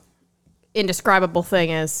indescribable thing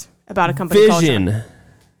is about a company Vision. culture?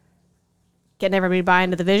 Getting everybody to buy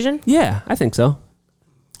into the vision? Yeah, I think so.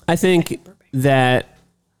 I think that's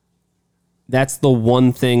the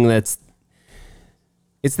one thing it's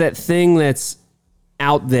that thing that's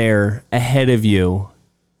out there ahead of you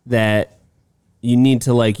that you need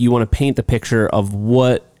to like, you want to paint the picture of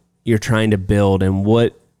what you're trying to build and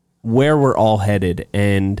where we're all headed.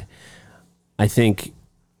 And I think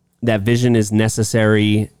that vision is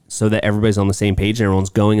necessary so that everybody's on the same page and everyone's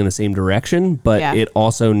going in the same direction, but it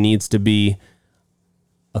also needs to be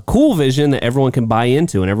a cool vision that everyone can buy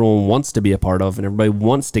into and everyone wants to be a part of and everybody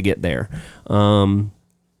wants to get there.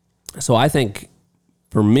 So I think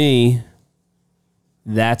for me,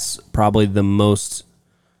 that's probably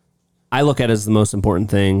I look at it as the most important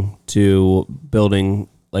thing to building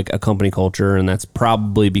like a company culture. And that's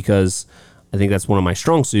probably because I think that's one of my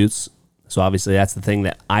strong suits. So obviously that's the thing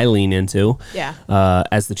that I lean into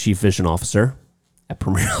as the chief vision officer at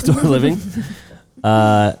Premier Outdoor Living.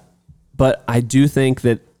 But I do think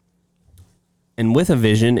that, and with a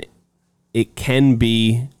vision, it can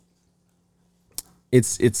be,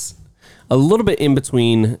 it's a little bit in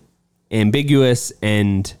between ambiguous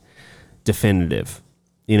and definitive.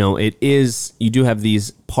 It is, you do have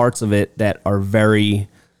these parts of it that are very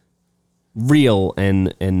real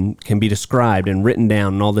and can be described and written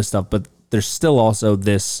down and all this stuff, but there's still also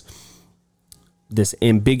this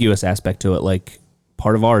ambiguous aspect to it. Like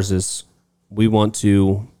part of ours is we want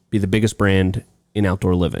to be the biggest brand in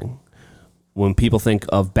outdoor living. When people think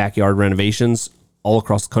of backyard renovations all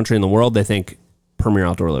across the country and the world, they think Premier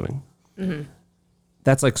Outdoor Living. Mm-hmm.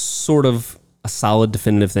 That's like sort of a solid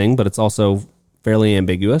definitive thing, but it's also fairly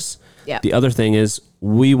ambiguous. Yeah. The other thing is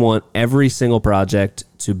we want every single project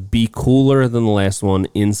to be cooler than the last one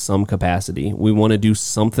in some capacity. We want to do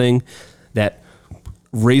something that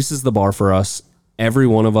raises the bar for us. Every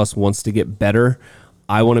one of us wants to get better.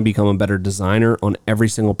 I want to become a better designer on every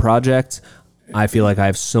single project. I feel like I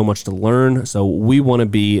have so much to learn. So we want to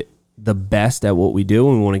be the best at what we do,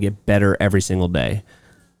 and we want to get better every single day.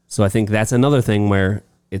 So I think that's another thing where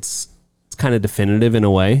it's kind of definitive in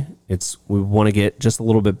a way. We want to get just a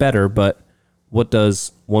little bit better, but what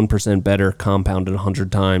does 1% better compounded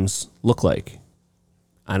 100 times look like?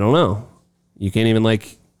 I don't know. You can't even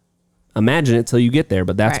like imagine it till you get there,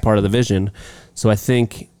 but that's part of the vision. So I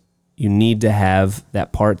think you need to have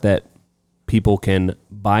that part that people can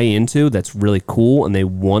buy into that's really cool and they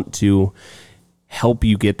want to help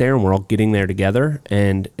you get there, and we're all getting there together.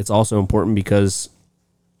 And it's also important because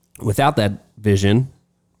without that vision,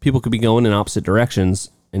 people could be going in opposite directions,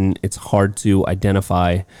 and it's hard to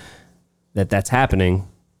identify that that's happening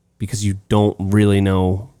because you don't really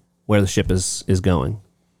know where the ship is going.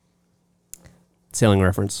 Sailing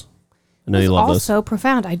reference. I know you love those. So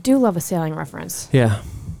profound. I do love a sailing reference. Yeah.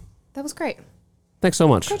 That was great. Thanks so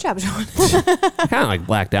much. Great job, John. I kind of like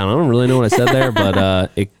blacked out. I don't really know what I said there,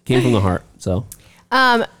 but it came from the heart. So.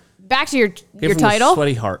 Back to your from title. The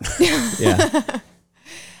sweaty heart. Yeah.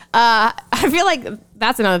 I feel like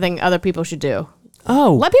that's another thing other people should do.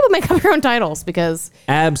 Oh. Let people make up your own titles because.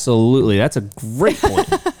 Absolutely. That's a great point.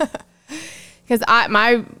 Because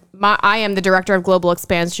I am the director of global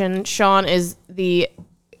expansion. Sean is the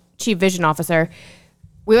chief vision officer.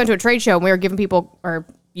 We went to a trade show and we were giving people, or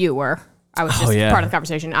you were. I was just part of the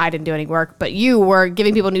conversation. I didn't do any work, but you were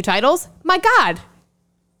giving people new titles. My God.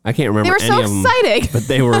 I can't remember any of them. They were so exciting. But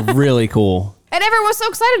they were really cool. And everyone was so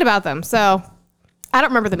excited about them. So I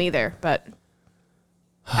don't remember them either, but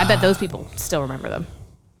I bet those people still remember them.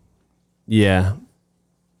 Yeah.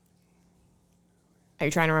 Are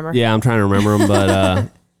you trying to remember? Yeah, I'm trying to remember them, but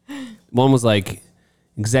one was like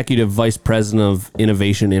executive vice president of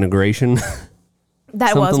innovation integration.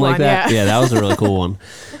 That was like one, that. Yeah, that was a really cool one.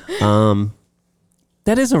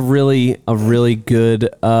 That is a really good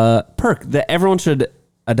perk that everyone should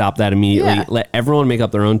adopt that immediately. Yeah. Let everyone make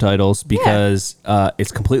up their own titles because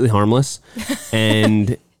it's completely harmless and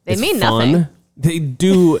They it's mean fun. nothing. They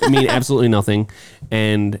do mean absolutely nothing.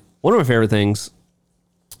 And one of my favorite things,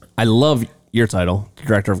 I love your title,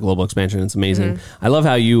 Director of Global Expansion. It's amazing. I love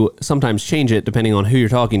how you sometimes change it depending on who you're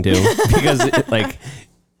talking to because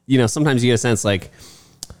sometimes you get a sense like,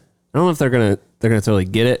 I don't know if they're gonna totally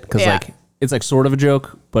get it because like it's like sort of a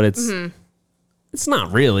joke, but it's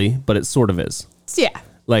not really, but it sort of is. Yeah.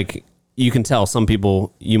 Like you can tell some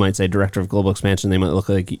people, you might say Director of Global Expansion, they might look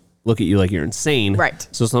at you like you're insane. Right.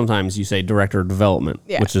 So sometimes you say Director of Development,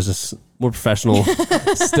 Yeah. which is just more professional,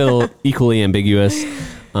 still equally ambiguous.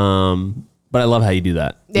 But I love how you do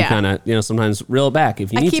that. Yeah. You kind of, sometimes reel it back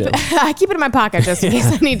if you need to. I keep it in my pocket just in case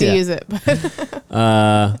I need to use it.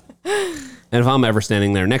 And if I'm ever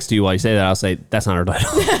standing there next to you while you say that, I'll say, that's not her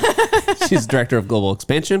title. She's Director of Global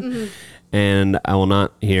Expansion, and I will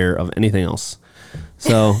not hear of anything else.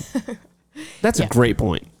 So that's a great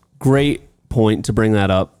point. Great point to bring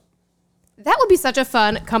that up. That would be such a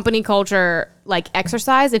fun company culture like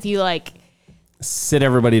exercise if you like Sit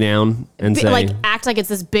everybody down and say, like act like it's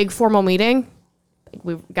this big formal meeting. Like,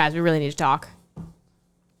 we really need to talk.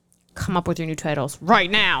 Come up with your new titles right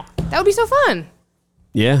now. That would be so fun.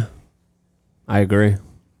 yeah, I agree.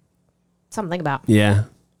 Something to think about. Yeah.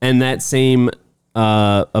 And that same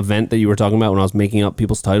event that you were talking about when I was making up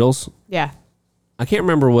people's titles, Yeah. I can't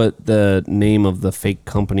remember what the name of the fake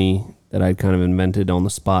company that I'd kind of invented on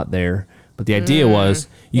the spot there. But the idea was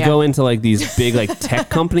you go into like these big like tech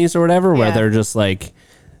companies or whatever where they're just like,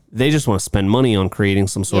 they just want to spend money on creating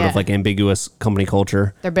some sort of like ambiguous company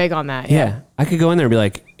culture. They're big on that. Yeah. I could go in there and be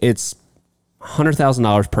like, it's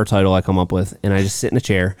 $100,000 per title I come up with. And I just sit in a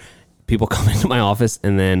chair. People come into my office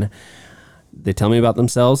and then they tell me about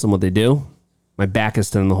themselves and what they do. My back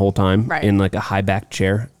is to them the whole time in like a high back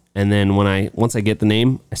chair. And then once I get the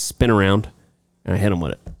name, I spin around and I hit them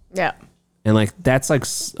with it. Yeah. And like, that's like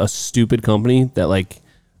a stupid company that like,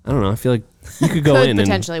 I don't know. I feel like you could go in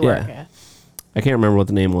potentially and work. Yeah. I can't remember what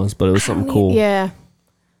the name was, but it was something cool. Yeah.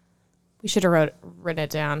 We should have written it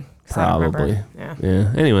down. 'Cause I don't Probably. remember.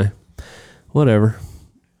 Yeah. Anyway, whatever.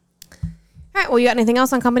 All right. Well, you got anything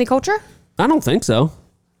else on company culture? I don't think so.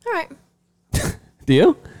 All right. Do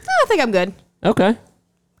you? I think I'm good. Okay.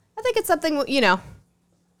 I think it's something,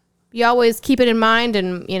 you always keep it in mind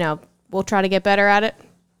and, we'll try to get better at it.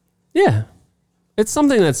 Yeah. It's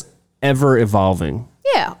something that's ever evolving.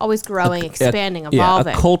 Yeah. Always growing, expanding,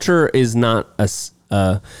 evolving. Yeah, a culture is not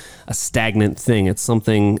a stagnant thing. It's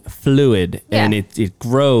something fluid and it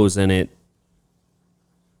grows and it,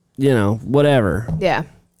 whatever. Yeah.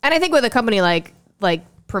 And I think with a company like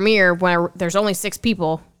Premiere, where there's only 6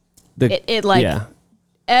 people, it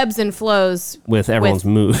ebbs and flows with everyone's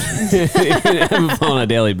mood on a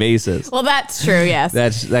daily basis. Well, that's true. Yes.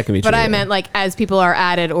 That can be true. But I meant like as people are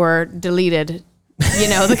added or deleted,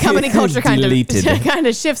 the company culture kind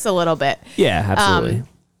of shifts a little bit. Yeah, absolutely.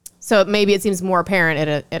 So maybe it seems more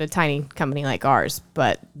apparent at a tiny company like ours,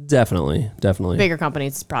 but definitely. bigger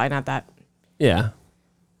companies it's probably not that. Yeah.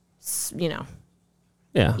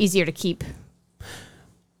 Yeah. Easier to keep.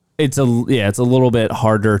 It's a little bit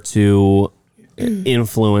harder to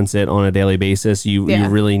influence it on a daily basis. You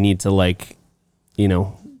really need to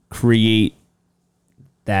create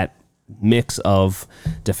that mix of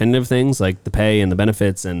definitive things like the pay and the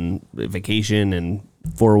benefits and vacation and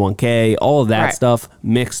 401k, all of that stuff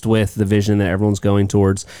mixed with the vision that everyone's going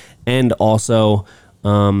towards. And also,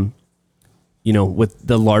 with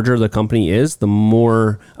the larger the company is, the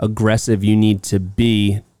more aggressive you need to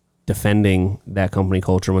be defending that company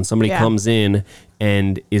culture. When somebody comes in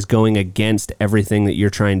and is going against everything that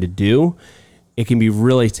you're trying to do, it can be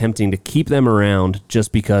really tempting to keep them around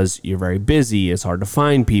just because you're very busy. It's hard to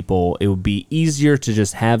find people. It would be easier to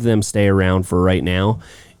just have them stay around for right now.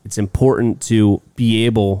 It's important to be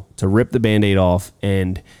able to rip the Band-Aid off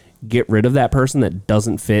and get rid of that person that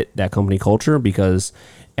doesn't fit that company culture, because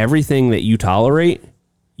everything that you tolerate,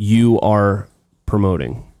 you are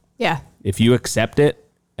promoting. Yeah. If you accept it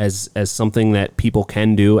as something that people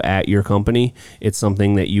can do at your company, it's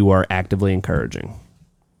something that you are actively encouraging.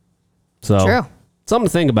 So, true. Something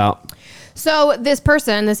to think about. So this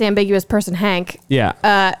ambiguous person, Hank.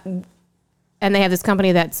 Yeah. And they have this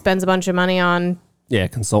company that spends a bunch of money on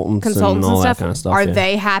consultants and and all stuff. that kind of stuff. Are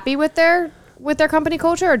they happy with their company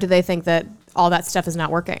culture, or do they think that all that stuff is not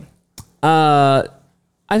working? I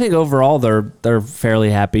think overall they're fairly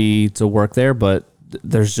happy to work there, but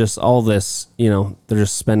there's just all this, they're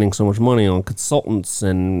just spending so much money on consultants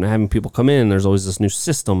and having people come in. There's always this new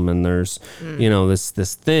system, and there's,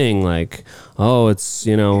 this thing like, oh, it's,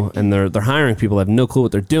 and they're hiring people that have no clue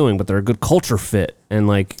what they're doing, but they're a good culture fit. And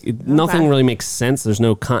nothing really makes sense. There's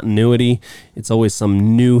no continuity. It's always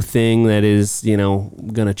some new thing that is,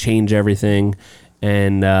 going to change everything.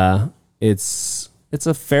 And it's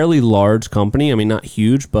a fairly large company. I mean, not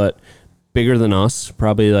huge, but bigger than us,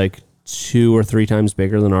 probably like 2 or 3 times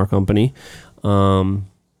bigger than our company. So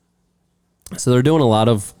they're doing a lot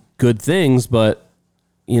of good things, but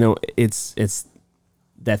it's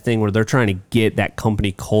that thing where they're trying to get that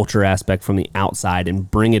company culture aspect from the outside and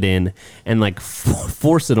bring it in and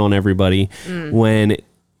force it on everybody when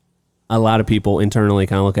a lot of people internally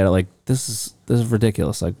kind of look at it like, this is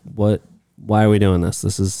ridiculous. Like, why are we doing this?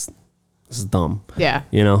 This is dumb. Yeah.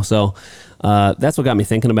 So that's what got me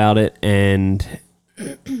thinking about it. And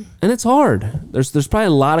it's hard. There's probably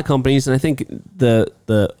a lot of companies, and I think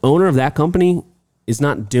the owner of that company is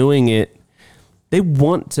not doing it. They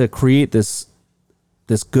want to create this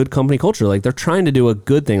good company culture. Like, they're trying to do a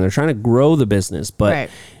good thing. They're trying to grow the business, but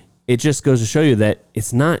it just goes to show you that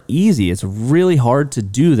it's not easy. It's really hard to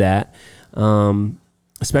do that.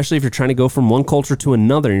 Especially if you're trying to go from one culture to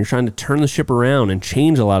another and you're trying to turn the ship around and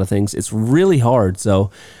change a lot of things. It's really hard.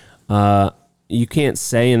 So, you can't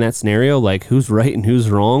say in that scenario, like, who's right and who's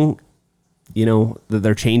wrong. That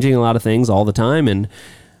they're changing a lot of things all the time. And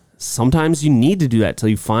sometimes you need to do that till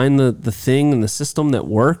you find the thing and the system that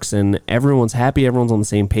works and everyone's happy. Everyone's on the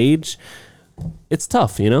same page. It's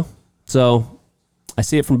tough, So I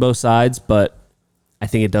see it from both sides, but I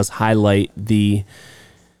think it does highlight the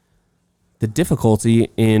difficulty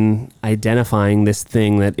in identifying this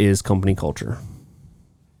thing that is company culture.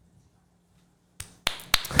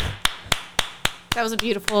 That was a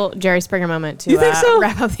beautiful Jerry Springer moment to You think so?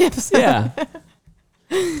 wrap up the episode. Yeah.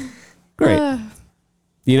 Great.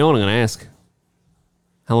 You know what I'm going to ask?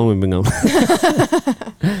 How long have we been going?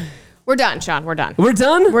 We're done, Sean. We're done. We're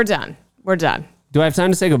done? We're done. We're done. Do I have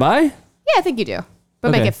time to say goodbye? Yeah, I think you do.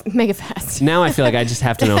 But Okay. make it fast. Now I feel like I just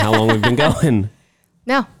have to know how long we've been going.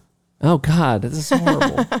 No. Oh, God, this is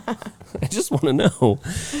horrible. I just want to know. All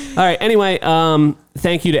right. Anyway,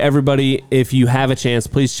 thank you to everybody. If you have a chance,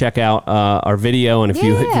 please check out our video. And if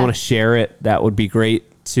you want to share it, that would be great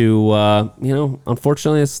to,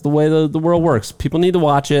 unfortunately, it's the way the world works. People need to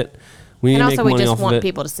watch it. We need And to make also, we money just off of want it.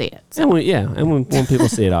 people to see it. So. And we want people to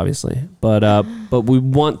see it, obviously. But we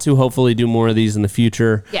want to hopefully do more of these in the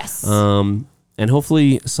future. Yes. And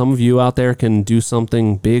hopefully some of you out there can do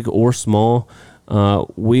something big or small.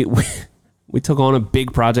 We took on a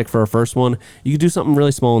big project for our first one. You could do something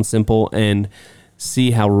really small and simple and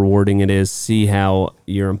see how rewarding it is, see how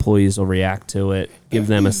your employees will react to it, give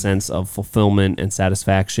them a sense of fulfillment and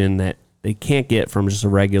satisfaction that they can't get from just a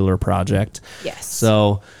regular project. Yes.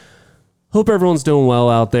 So hope everyone's doing well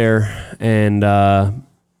out there, and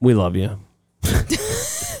we love you. I've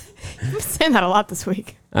been saying that a lot this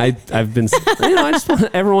week. I've been, I just want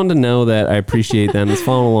everyone to know that I appreciate them. It's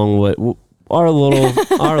following along with our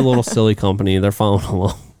little silly company. They're following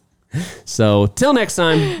along. So till next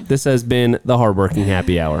time, this has been the Hardworking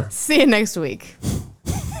Happy Hour. See you next week.